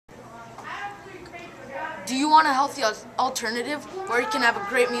Do you want a healthy alternative where you can have a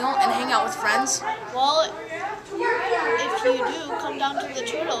great meal and hang out with friends? Well, if you do, come down to the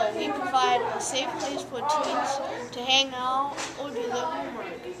Turtle. We provide a safe place for teens to hang out or do their homework.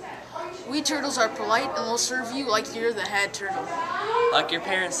 We turtles are polite and will serve you like you're the head turtle. Like your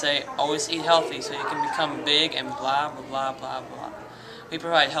parents say, always eat healthy so you can become big and blah, blah, blah, blah, blah. We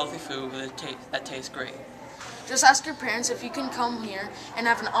provide healthy food with that tastes great. Just ask your parents if you can come here and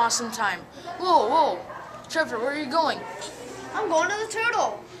have an awesome time. Whoa. Trevor, where are you going? I'm going to the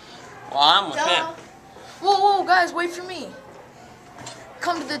Turtle. Well, I'm with him. Whoa, guys, wait for me.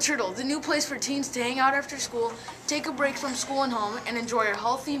 Come to the Turtle, the new place for teens to hang out after school, take a break from school and home, and enjoy a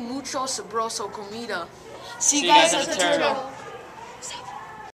healthy, mucho sabroso comida. See you guys at the Turtle.